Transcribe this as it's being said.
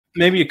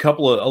maybe a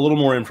little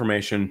more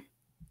information.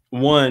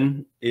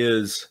 One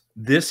is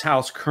this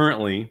house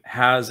currently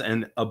has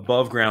an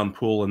above ground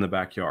pool in the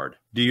backyard.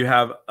 Do you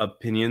have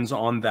opinions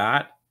on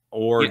that?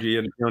 Or Yeah. do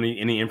you know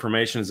any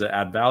information? Does it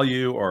add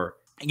value or?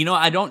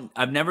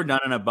 I've never done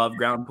an above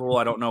ground pool.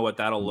 I don't know what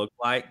that'll look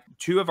like.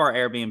 Two of our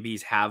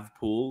Airbnbs have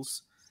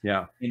pools.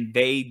 Yeah. And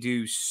they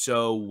do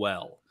so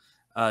well,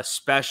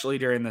 especially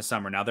during the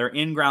summer. Now, they're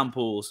in-ground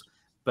pools,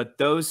 but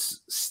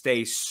those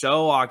stay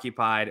so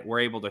occupied. We're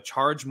able to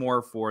charge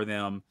more for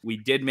them. We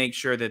did make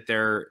sure that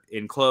they're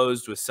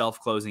enclosed with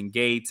self-closing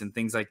gates and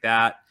things like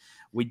that.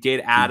 We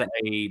did add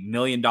a $1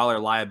 million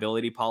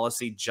liability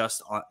policy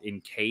just in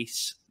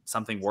case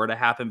something were to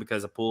happen,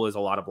 because a pool is a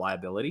lot of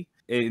liability.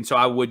 And so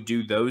I would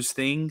do those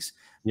things.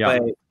 Yeah.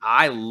 But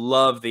I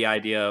love the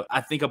idea.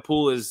 I think a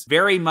pool is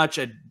very much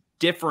a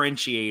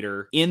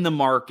differentiator in the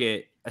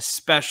market,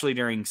 especially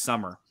during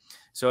summer.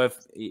 So if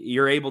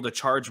you're able to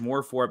charge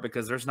more for it,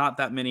 because there's not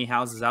that many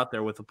houses out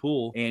there with a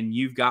pool and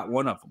you've got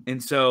one of them.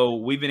 And so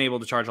we've been able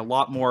to charge a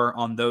lot more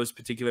on those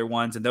particular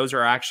ones. And those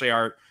are actually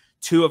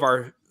two of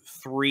our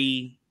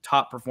 3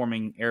 top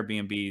performing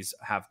Airbnbs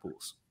have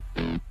pools.